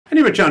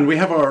Anyway, John, we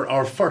have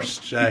our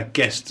first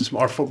guest.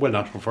 Not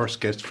our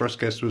first guest. First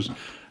guest was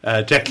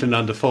Declan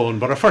on the phone,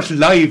 but our first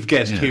live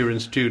guest here in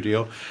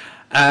studio.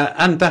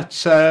 And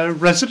that's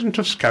resident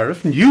of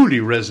Scariff, newly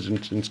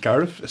resident in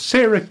Scariff,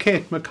 Sarah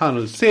Kate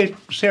McConnell.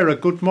 Sarah,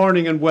 good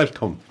morning and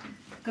welcome.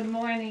 Good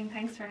morning,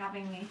 thanks for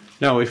having me.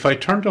 Now, if I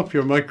turned up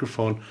your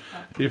microphone,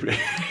 you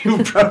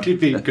would probably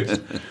be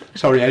good.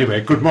 Sorry,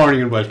 anyway, good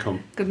morning and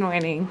welcome. Good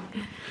morning.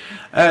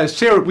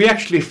 Sarah, we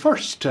actually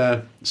first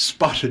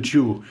spotted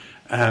you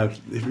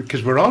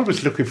because we're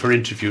always looking for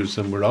interviews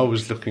and we're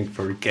always looking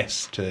for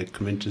guests to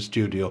come into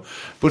studio.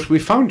 But we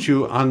found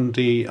you on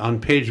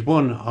page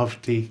 1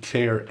 of the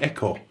Clare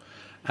Echo,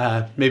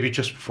 maybe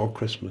just before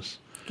Christmas.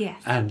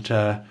 Yes. And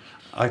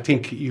I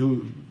think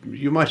you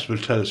might as well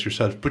tell us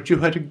yourself, but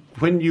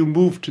when you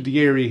moved to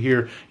the area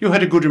here, you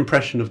had a good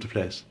impression of the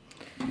place.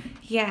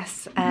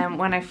 Yes,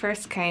 when I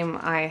first came,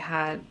 I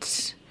had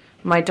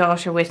my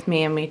daughter with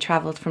me and we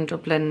travelled from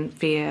Dublin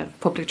via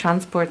public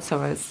transport, so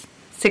I was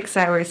 6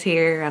 hours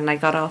here and I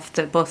got off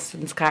the bus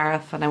in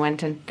Scariff and I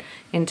went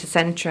into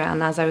Centra,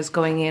 and as I was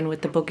going in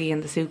with the buggy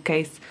and the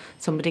suitcase,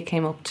 somebody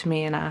came up to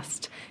me and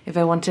asked if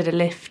I wanted a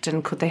lift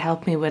and could they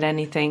help me with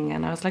anything,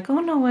 and I was like, oh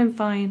no, I'm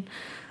fine.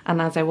 And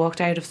as I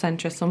walked out of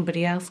Centra,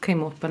 somebody else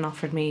came up and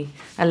offered me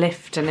a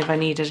lift and if I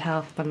needed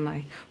help, and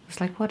I was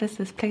like, what is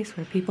this place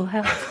where people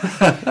help?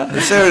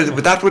 Sarah,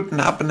 but that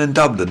wouldn't happen in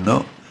Dublin,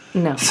 no?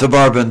 No.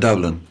 Suburban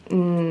Dublin?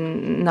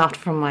 Not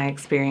from my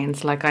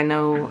experience. Like, I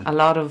know a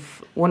lot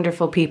of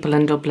wonderful people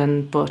in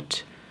Dublin,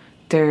 but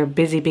they're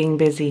busy being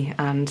busy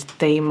and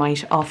they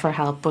might offer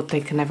help, but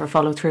they can never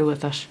follow through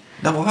with it.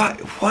 Now,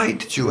 why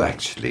did you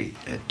actually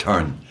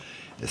turn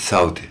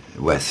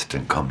south-west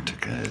and come to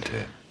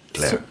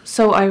Clare?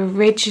 So I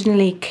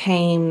originally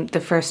came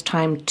the first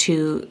time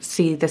to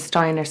see the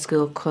Steiner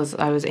School because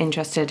I was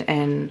interested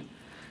in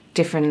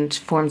different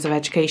forms of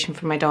education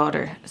for my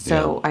daughter.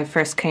 So I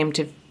first came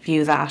to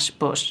view that,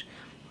 but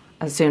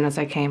as soon as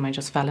I came, I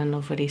just fell in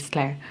love with East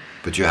Clare.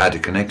 But you had a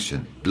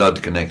connection,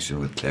 blood connection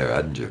with Clare,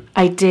 hadn't you?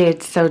 I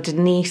did. So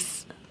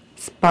Denise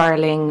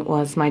Sparling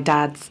was my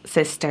dad's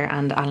sister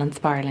and Alan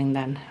Sparling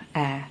then,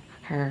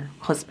 her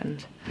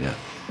husband. Yeah.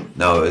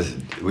 Now,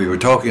 we were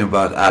talking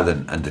about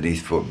Alan and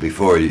Denise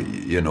before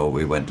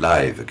we went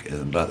live.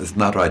 Isn't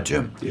that right,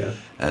 Jim? Yeah.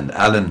 And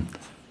Alan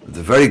was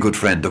a very good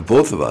friend of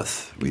both of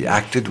us. We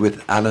acted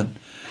with Alan.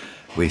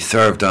 We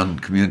served on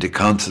community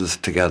councils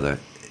together.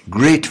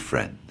 Great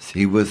friends.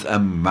 He was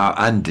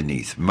and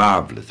Denise,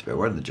 marvellous,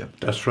 weren't they, Jim?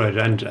 That's right.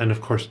 And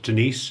of course,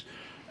 Denise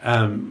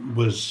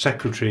was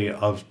secretary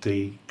of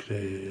the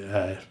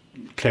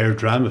Clare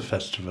Drama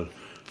Festival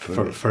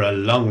for a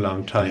long,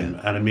 long time.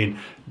 Yeah. And I mean,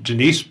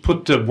 Denise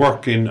put the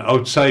work in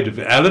outside of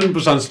it. Alan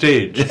was on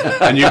stage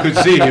and you could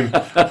see him,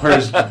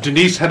 whereas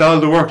Denise had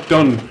all the work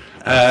done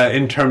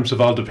in terms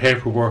of all the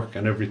paperwork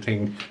and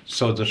everything,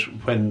 so that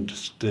when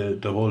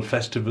the whole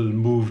festival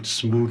moved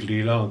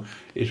smoothly along,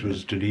 it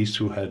was Denise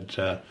who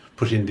had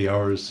put in the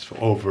hours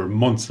over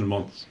months and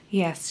months.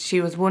 Yes, she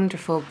was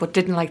wonderful, but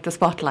didn't like the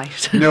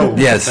spotlight. No,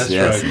 yes, that's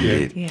yes, right,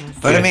 indeed. Yeah. Yes.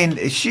 But I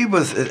mean, she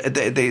was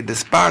the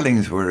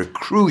Sparlings were a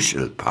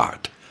crucial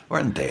part,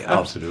 weren't they?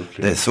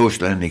 Absolutely. Of the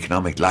social and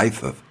economic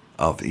life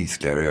of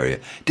East Clare area.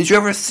 Did you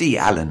ever see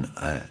Alan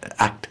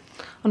act?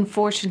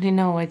 Unfortunately,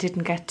 no, I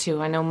didn't get to.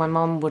 I know my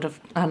mum would have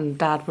and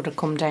dad would have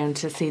come down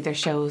to see their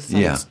shows.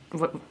 Yeah.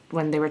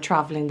 When they were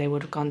travelling, they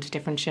would have gone to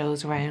different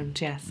shows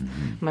around, yes.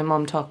 Mm-hmm. My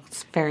mum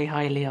talks very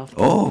highly of them.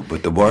 Oh,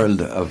 but the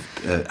world of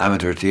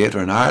amateur theatre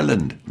in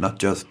Ireland, not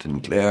just in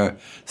Clare,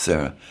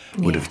 Sarah,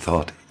 would have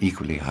thought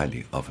equally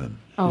highly of him.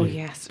 Oh,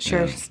 yes,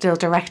 sure. Yeah. Still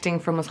directing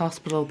from his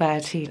hospital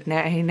bed. He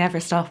never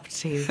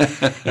stopped.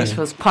 It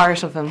was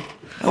part of him.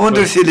 I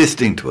wonder if he's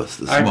listening to us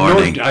this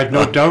morning. I've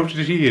no doubt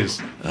that he is.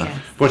 Yes.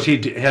 But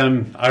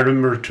I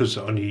remember it was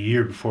only a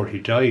year before he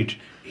died,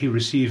 he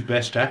received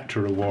Best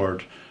Actor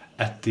award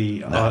at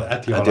the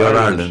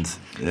All-Ireland.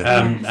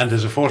 Yeah. And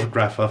there's a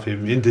photograph of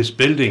him in this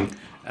building,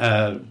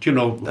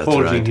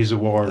 holding his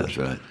award. That's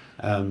right.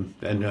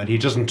 And he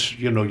doesn't,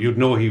 you'd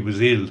know he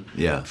was ill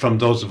from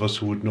those of us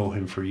who would know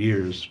him for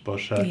years.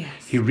 But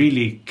he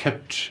really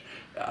kept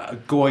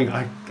going.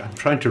 I'm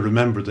trying to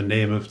remember the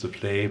name of the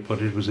play,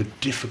 but it was a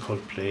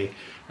difficult play.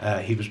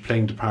 He was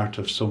playing the part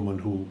of someone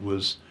who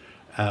was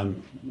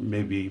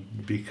maybe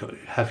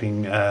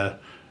having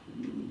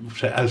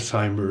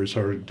Alzheimer's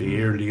or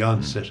the early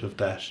onset of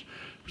that.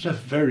 It was a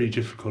very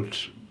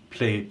difficult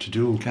play to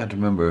do. Can't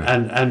remember.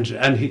 And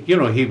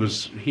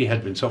he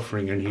had been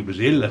suffering and he was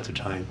ill at the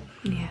time.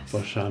 Yes.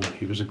 But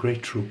he was a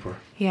great trooper.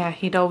 Yeah,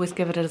 he'd always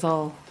give it his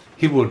all.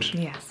 He would.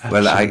 Yes.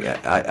 Well,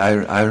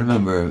 I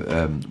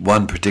remember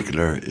one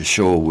particular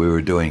show we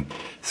were doing,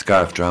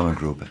 Scariff Drama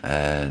Group,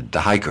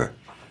 The Hiker.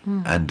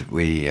 And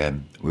we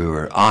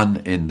were on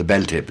in the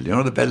Bell Table. You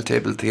know the Bell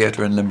Table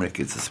Theatre in Limerick?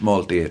 It's a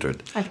small theatre.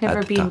 I've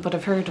never been, but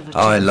I've heard of it.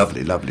 Oh, a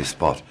lovely, lovely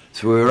spot.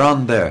 So we were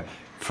on there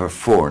for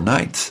 4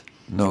 nights.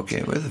 Okay,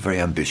 it was very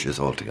ambitious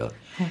altogether.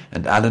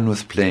 And Alan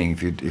was playing,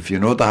 if you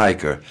know The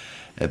Hiker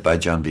by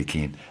John B.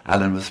 Keane,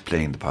 Alan was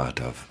playing the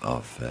part of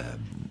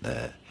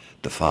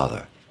the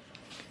father.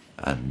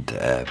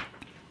 and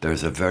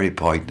there's a very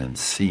poignant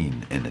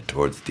scene in it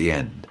towards the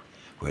end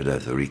where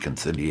there's a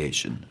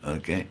reconciliation,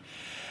 okay?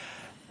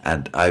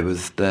 And I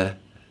was the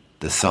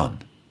son.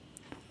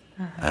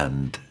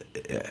 And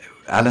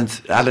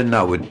Alan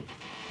now would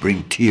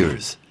bring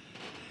tears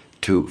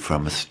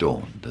from a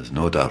stone, there's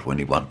no doubt, when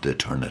he wanted to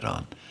turn it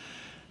on.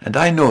 And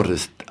I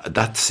noticed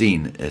that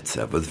scene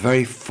itself was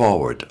very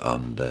forward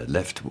on the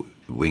left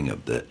wing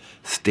of the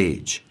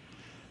stage.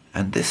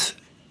 And this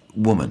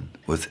woman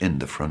was in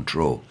the front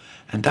row.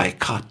 And I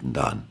cottoned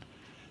on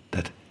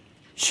that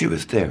she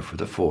was there for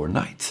the 4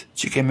 nights.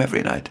 She came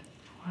every night.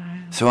 Wow.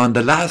 So on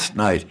the last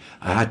night,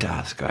 I had to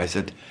ask her, I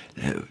said,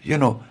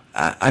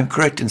 I'm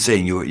correct in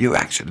saying you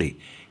actually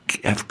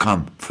have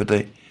come for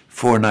the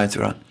 4 nights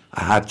around?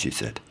 I have, she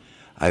said.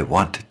 I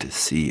wanted to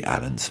see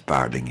Alan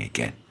Sparling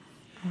again.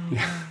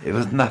 It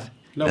wasn't that.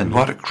 Lovely. And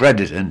what a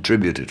credit and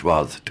tribute it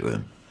was to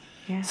him.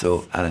 Yes.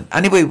 So, Alan,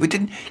 anyway, you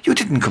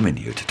didn't come in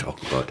here to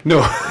talk about No.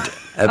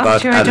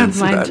 about sure, I Alan don't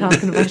mind Sparling.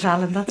 talking about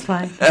Alan, that's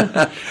fine.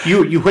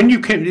 When you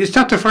came, it's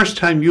not the first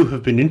time you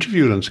have been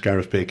interviewed on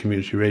Scariff Bay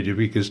Community Radio,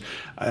 because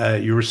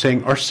you were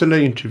saying Ursula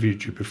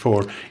interviewed you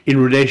before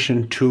in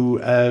relation to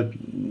a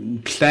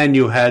plan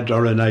you had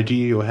or an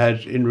idea you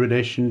had in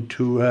relation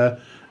to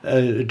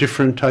a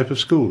different type of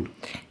school.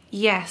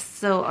 Yes,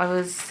 so I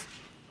was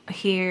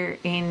here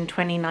in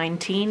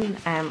 2019.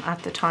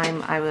 At the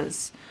time, I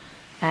was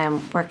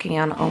working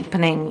on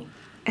opening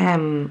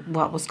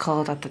what was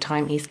called at the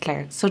time East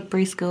Clare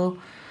Sudbury School,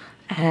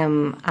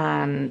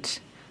 and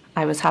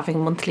I was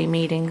having monthly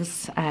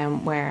meetings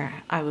where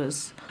I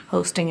was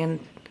hosting and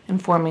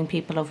informing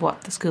people of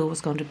what the school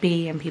was going to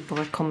be, and people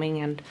were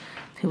coming and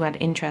who had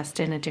interest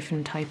in a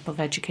different type of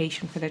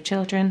education for their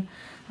children.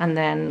 And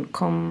then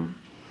come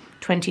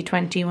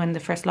 2020, when the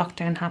first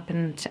lockdown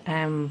happened,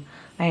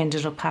 I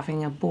ended up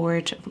having a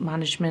board of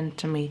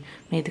management, and we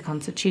made the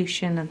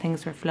constitution and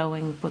things were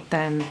flowing. But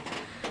then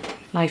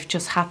life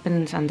just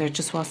happened, and there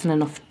just wasn't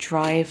enough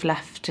drive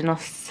left in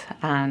us,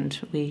 and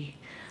we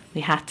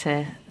had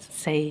to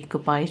say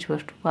goodbye to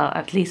it. Well,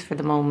 at least for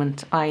the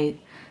moment. I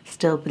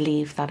still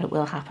believe that it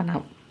will happen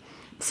at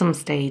some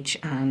stage,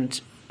 and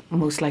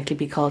most likely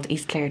be called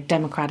East Clare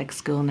Democratic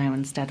School now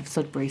instead of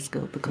Sudbury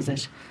School, because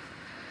it.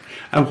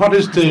 And what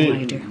is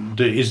Wider.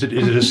 Is it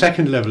a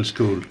second level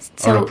school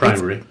or a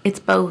primary? It's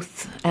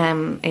both.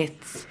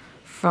 It's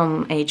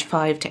from age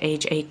 5 to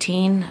age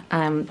 18.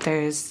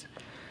 There's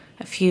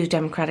a few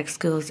democratic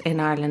schools in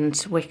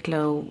Ireland.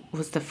 Wicklow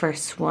was the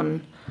first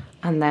one,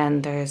 and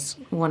then there's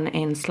one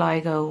in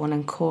Sligo, one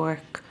in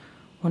Cork,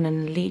 one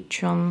in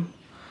Leitrim,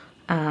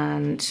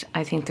 and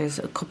I think there's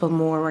a couple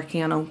more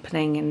working on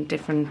opening in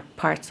different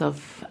parts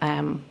of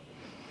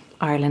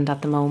Ireland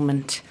at the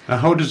moment.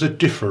 How does it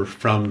differ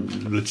from,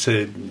 let's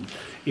say,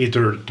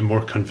 either the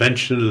more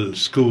conventional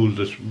school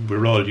that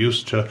we're all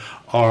used to,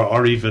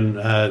 or even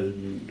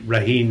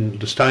Raheen,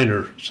 the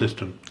Steiner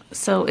system?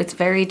 So it's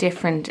very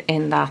different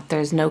in that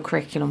there's no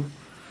curriculum.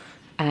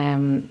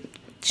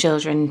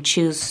 Children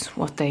choose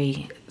what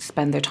they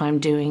spend their time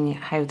doing,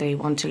 how they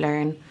want to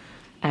learn,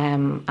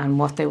 and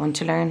what they want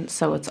to learn.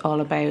 So it's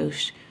all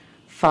about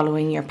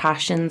following your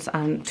passions,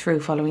 and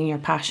through following your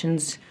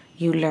passions,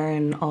 you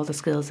learn all the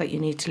skills that you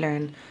need to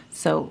learn.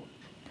 So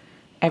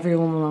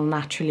everyone will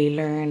naturally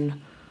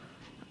learn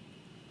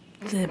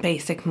the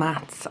basic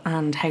maths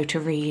and how to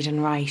read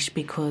and write,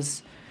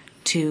 because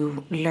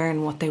to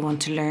learn what they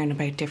want to learn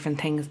about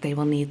different things, they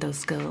will need those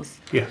skills.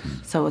 Yeah.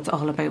 So it's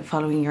all about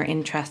following your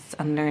interests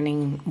and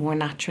learning more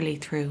naturally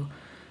through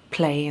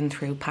play and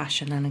through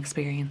passion and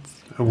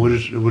experience. And would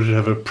it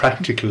have a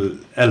practical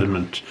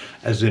element?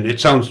 As in,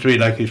 it sounds to me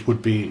like it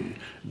would be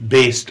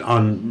based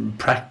on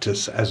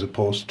practice as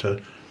opposed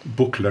to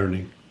book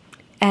learning.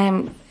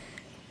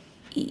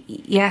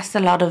 Yes, a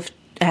lot of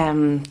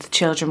the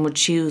children would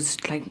choose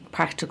like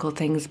practical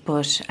things,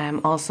 but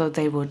also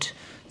they would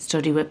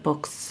study with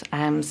books.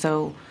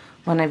 So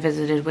when I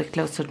visited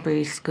Wicklow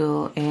Sudbury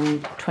School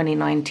in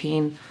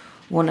 2019,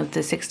 one of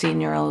the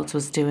 16-year-olds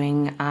was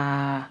doing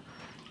a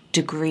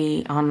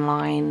degree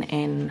online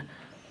in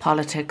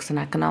politics and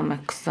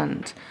economics,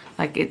 and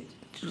like it,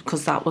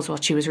 because that was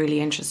what she was really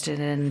interested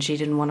in. She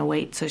didn't want to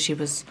wait, so she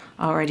was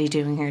already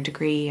doing her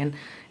degree. And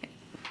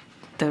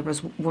there was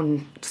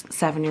one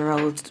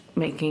 7-year-old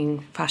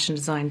making fashion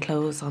design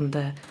clothes on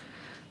the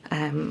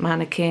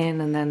mannequin,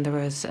 and then there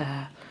was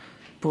a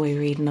boy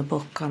reading a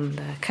book on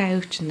the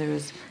couch, and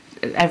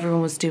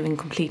everyone was doing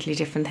completely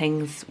different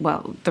things.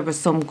 Well, there were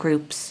some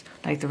groups,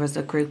 like there was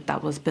a group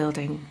that was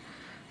building,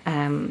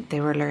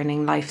 they were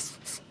learning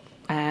life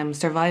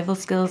survival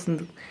skills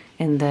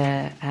in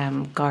the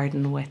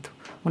garden. With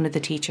one of the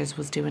teachers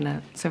was doing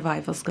a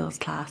survival skills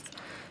class.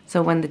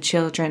 So when the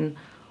children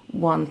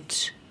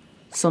want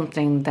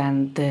something,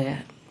 then the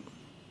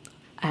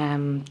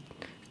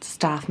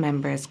staff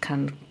members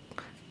can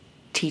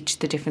teach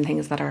the different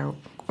things that are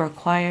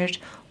required,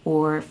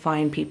 or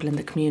find people in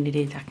the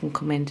community that can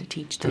come in to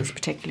teach those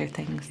particular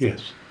things.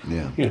 Yes.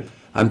 Yeah.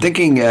 I'm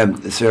thinking,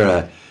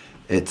 Sarah,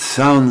 it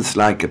sounds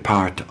like a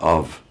part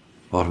of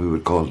what we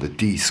would call the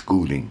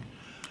de-schooling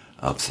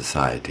of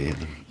society.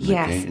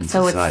 Yes, in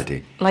so society.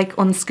 It's like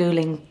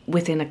unschooling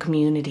within a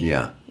community.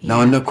 Yeah.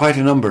 Now, quite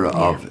a number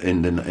of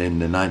in the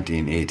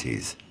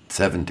 1980s,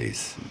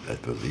 70s,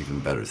 that was even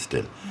better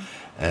still.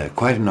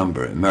 Quite a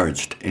number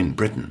emerged in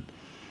Britain,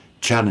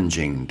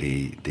 challenging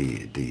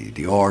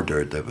the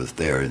order that was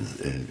there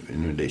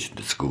in relation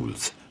to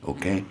schools.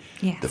 Okay,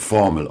 Yes. the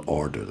formal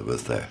order that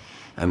was there,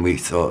 and we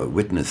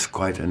witnessed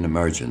quite an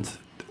emergence.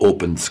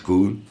 Open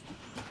school,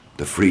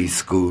 the free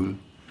school,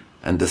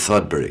 and the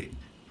Sudbury.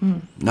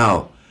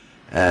 Now,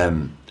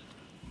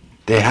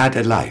 they had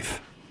a life,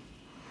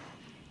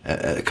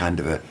 a kind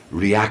of a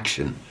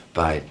reaction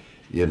by,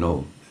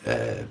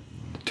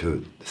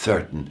 to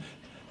certain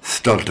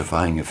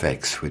stultifying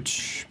effects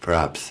which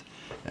perhaps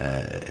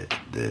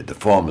the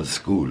formal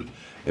school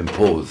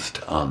imposed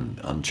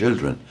on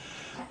children.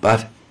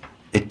 But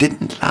it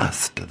didn't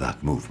last,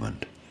 that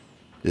movement.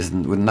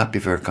 Wouldn't that be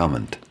a fair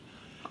comment?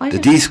 The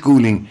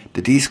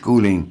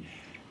deschooling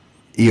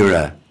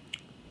era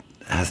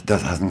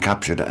hasn't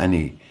captured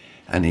any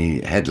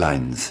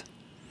headlines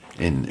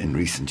in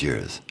recent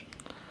years.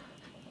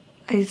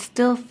 I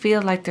still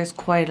feel like there's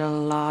quite a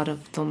lot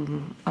of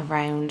them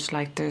around.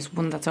 Like there's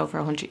one that's over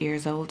 100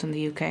 years old in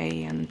the UK,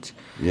 and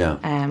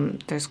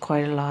there's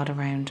quite a lot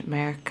around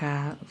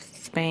America,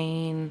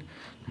 Spain,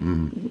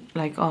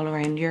 like all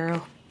around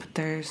Europe.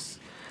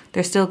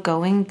 They're still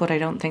going, but I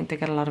don't think they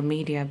get a lot of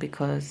media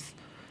because.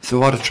 So,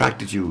 what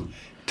attracted you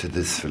to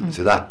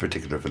to that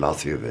particular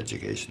philosophy of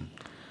education?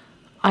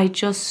 I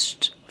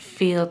just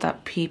feel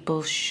that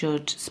people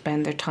should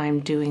spend their time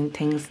doing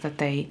things that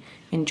they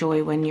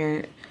enjoy. When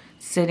you're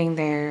sitting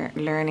there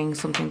learning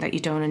something that you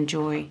don't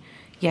enjoy,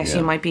 yes,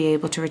 you might be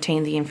able to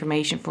retain the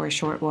information for a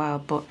short while,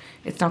 but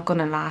it's not going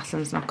to last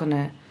and it's not going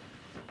to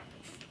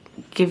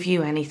give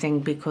you anything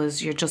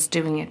because you're just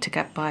doing it to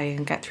get by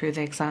and get through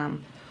the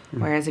exam.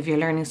 Whereas if you're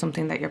learning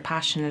something that you're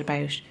passionate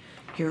about,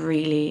 you're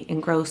really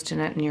engrossed in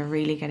it and you're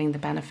really getting the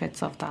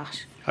benefits of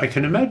that. I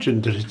can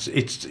imagine that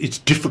it's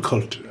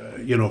difficult,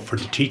 for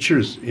the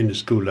teachers in a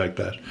school like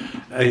that.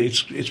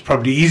 It's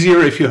probably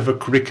easier if you have a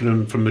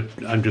curriculum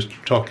I'm just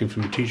talking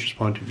from a teacher's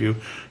point of view,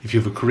 if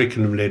you have a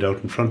curriculum laid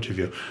out in front of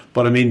you.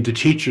 But I mean, the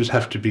teachers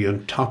have to be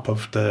on top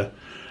of the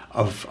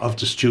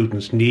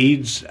students'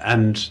 needs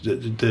and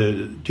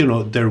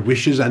their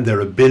wishes and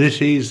their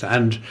abilities,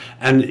 and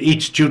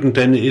each student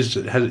then is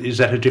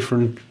at a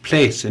different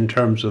place in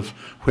terms of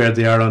where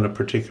they are on a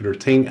particular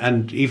thing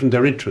and even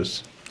their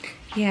interests.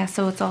 Yeah,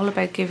 so it's all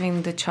about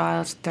giving the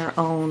child their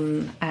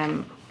own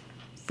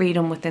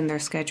freedom within their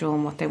schedule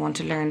and what they want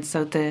to learn.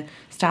 So the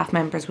staff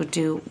members would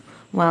do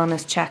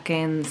wellness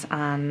check-ins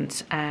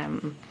and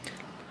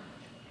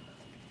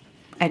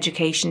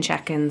education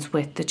check-ins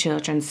with the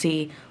children,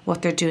 see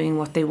what they're doing,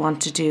 what they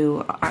want to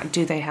do.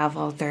 Do they have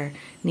all their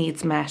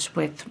needs met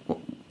with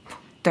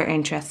their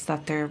interests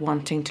that they're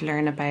wanting to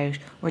learn about,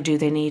 or do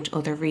they need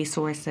other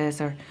resources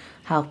or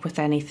help with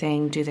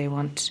anything? Do they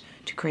want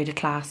to create a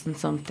class in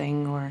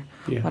something or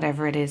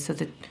whatever it is? So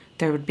that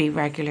there would be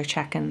regular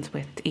check-ins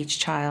with each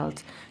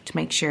child to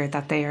make sure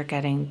that they are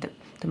getting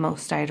the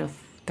most out of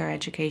their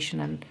education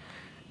and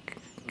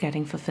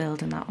getting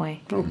fulfilled in that way.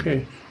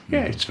 Okay.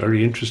 Yeah, it's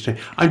very interesting.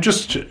 I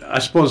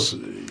suppose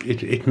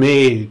it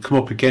may come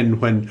up again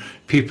when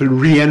people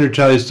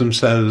re-energise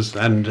themselves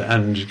and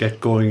get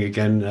going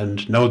again,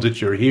 and know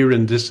that you're here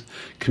in this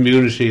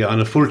community on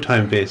a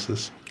full-time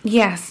basis.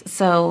 Yes,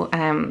 so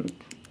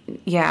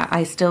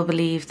I still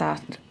believe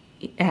that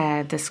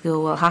the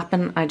school will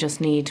happen. I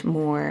just need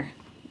more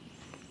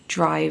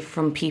drive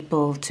from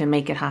people to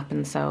make it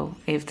happen. So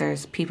if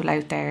there's people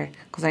out there,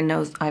 because I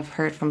know I've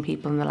heard from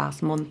people in the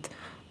last month,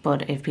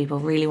 but if people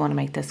really want to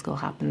make this school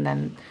happen,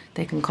 then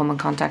they can come and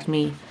contact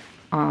me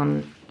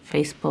on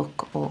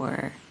Facebook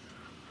or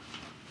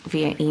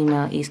via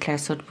email,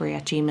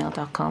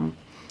 eastclaresudbury@gmail.com.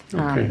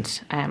 Okay.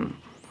 And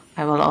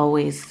I will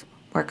always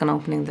work on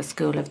opening the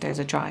school if there's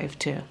a drive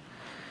to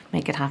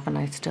make it happen.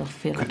 I still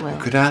feel it will.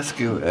 Could I ask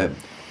you,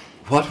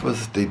 what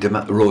was the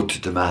road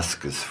to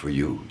Damascus for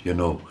you,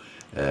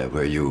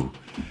 where you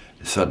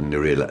suddenly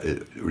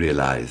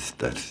realised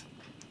that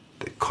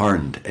the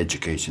current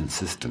education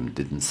system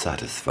didn't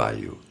satisfy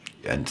you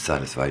and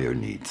satisfy your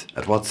needs?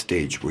 At what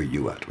stage were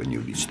you at when you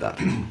reached that?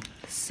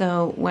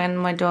 So when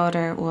my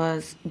daughter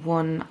was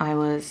 1, I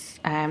was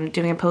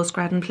doing a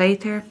postgrad in play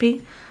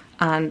therapy,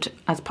 and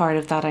as part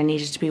of that I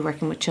needed to be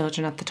working with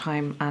children at the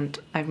time, and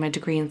I have my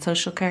degree in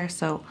social care,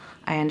 so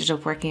I ended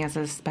up working as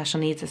a special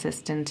needs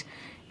assistant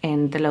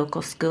in the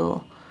local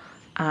school,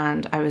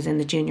 and I was in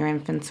the junior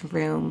infants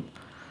room,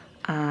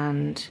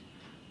 and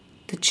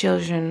the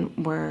children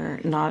were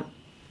not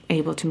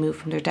able to move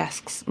from their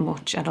desks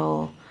much at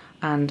all.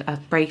 And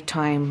at break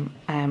time,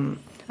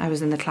 I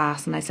was in the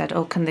class and I said,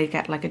 can they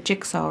get like a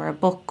jigsaw or a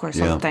book or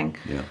something?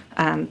 Yeah.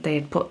 And they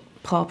had put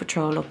Paw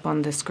Patrol up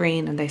on the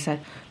screen, and they said,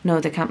 no,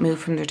 they can't move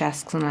from their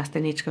desks unless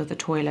they need to go to the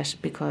toilet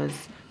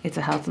because it's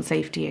a health and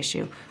safety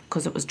issue,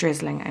 because it was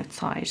drizzling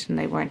outside and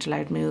they weren't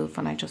allowed to move.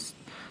 And I just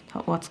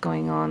thought, what's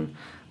going on?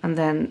 And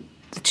then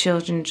the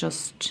children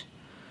just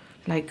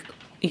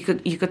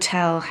you could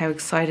tell how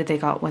excited they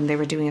got when they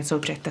were doing a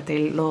subject that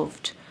they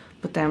loved,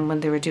 but then when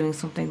they were doing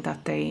something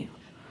that they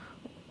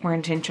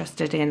weren't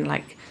interested in,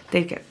 like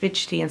they'd get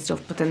fidgety and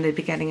stuff, but then they'd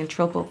be getting in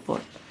trouble.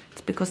 But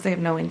it's because they have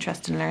no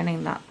interest in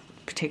learning that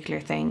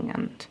particular thing,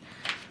 and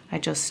I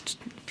just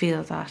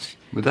feel that.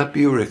 Would that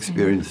be your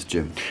experience,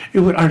 Jim?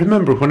 I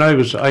remember when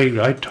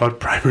I taught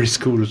primary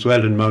school as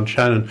well in Mount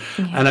Shannon,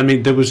 and I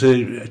mean there was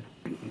a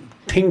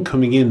thing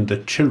coming in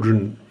that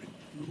children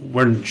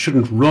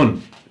shouldn't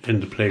run in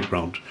the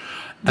playground,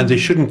 and they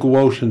shouldn't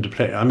go out in the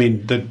play. I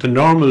mean, the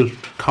normal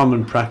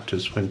common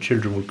practice when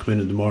children would come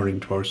in the morning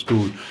to our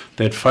school,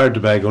 they'd fire the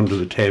bag under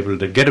the table,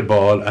 they'd get a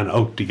ball and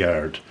out the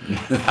yard.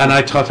 And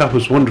I thought that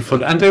was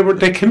wonderful. And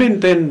they came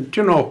in then,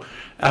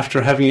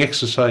 after having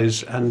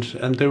exercise, and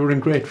they were in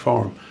great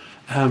form.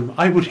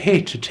 I would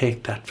hate to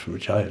take that from a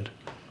child,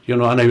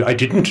 and I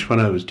didn't when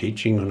I was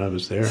teaching, when I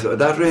was there. So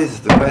that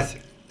raises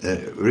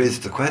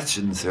the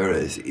question, Sarah,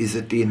 is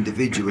it the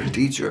individual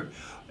teacher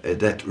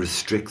that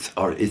restricts,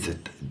 or is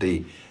it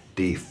the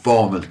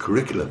formal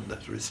curriculum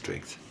that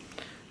restricts?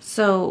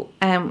 So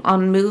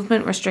on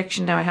movement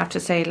restriction now, I have to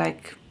say,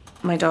 like,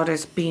 my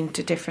daughter's been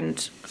to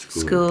different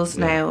schools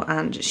now,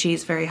 and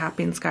she's very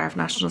happy in Scariff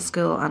National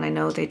School, and I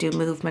know they do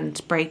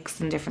movement breaks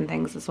and different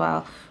things as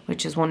well,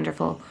 which is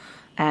wonderful.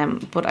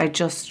 But I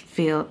just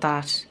feel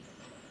that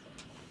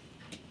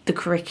the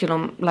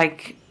curriculum,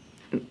 like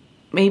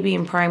maybe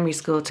in primary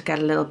school to get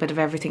a little bit of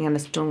everything and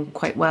it's done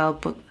quite well,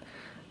 but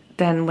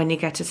then when you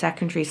get to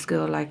secondary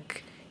school,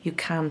 like, you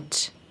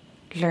can't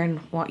learn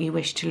what you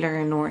wish to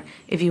learn. Or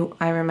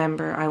I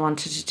remember I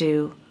wanted to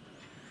do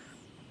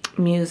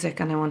music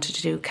and I wanted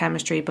to do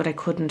chemistry, but I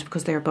couldn't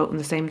because they were both in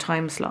the same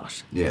time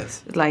slot.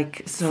 Yes.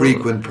 Like, so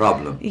frequent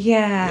problem.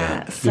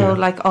 Yeah. So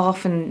like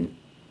often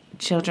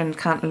children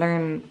can't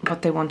learn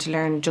what they want to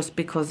learn just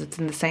because it's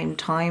in the same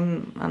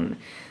time, and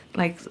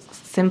like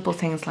simple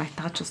things like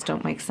that just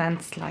don't make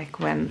sense. Like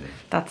when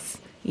that's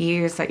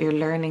years that you're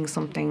learning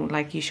something,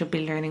 like you should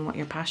be learning what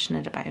you're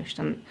passionate about,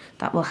 and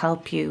that will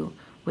help you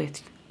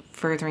with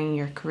furthering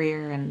your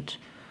career and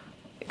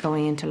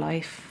going into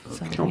life.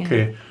 So,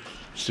 okay.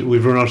 So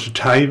we've run out of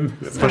time.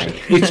 Sorry. But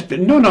it's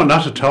been, no,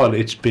 not at all.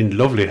 It's been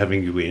lovely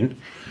having you in.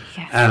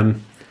 Yes.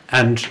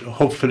 And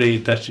hopefully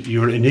that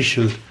your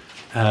initial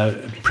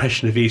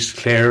impression of East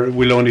Clare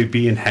will only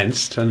be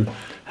enhanced and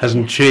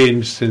hasn't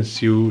changed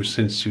since you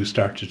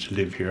started to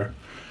live here.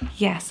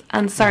 Yes,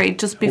 and sorry,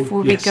 just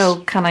before we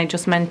go, can I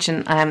just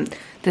mention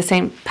the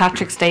St.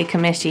 Patrick's Day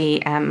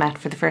Committee met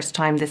for the first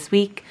time this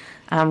week,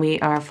 and we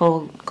are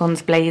full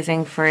guns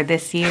blazing for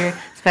this year,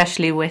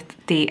 especially with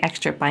the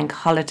extra bank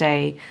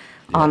holiday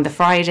on the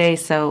Friday.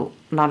 So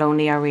not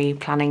only are we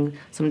planning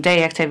some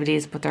day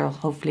activities, but there will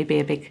hopefully be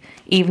a big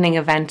evening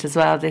event as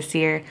well this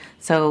year.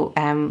 So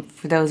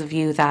for those of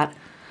you that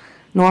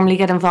normally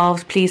get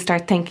involved, please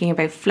start thinking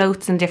about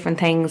floats and different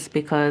things,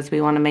 because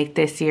we want to make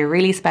this year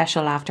really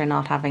special after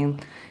not having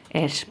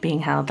it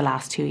being held the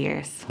last 2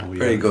 years. Oh, yeah.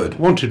 Very good.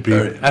 Won't it be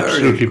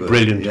absolutely very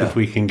brilliant yeah. if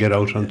we can get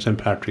out on St.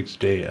 Patrick's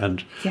Day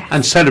and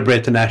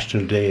celebrate the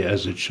National Day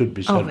as it should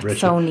be celebrated. Oh,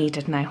 it's so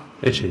needed now.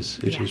 It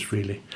is really.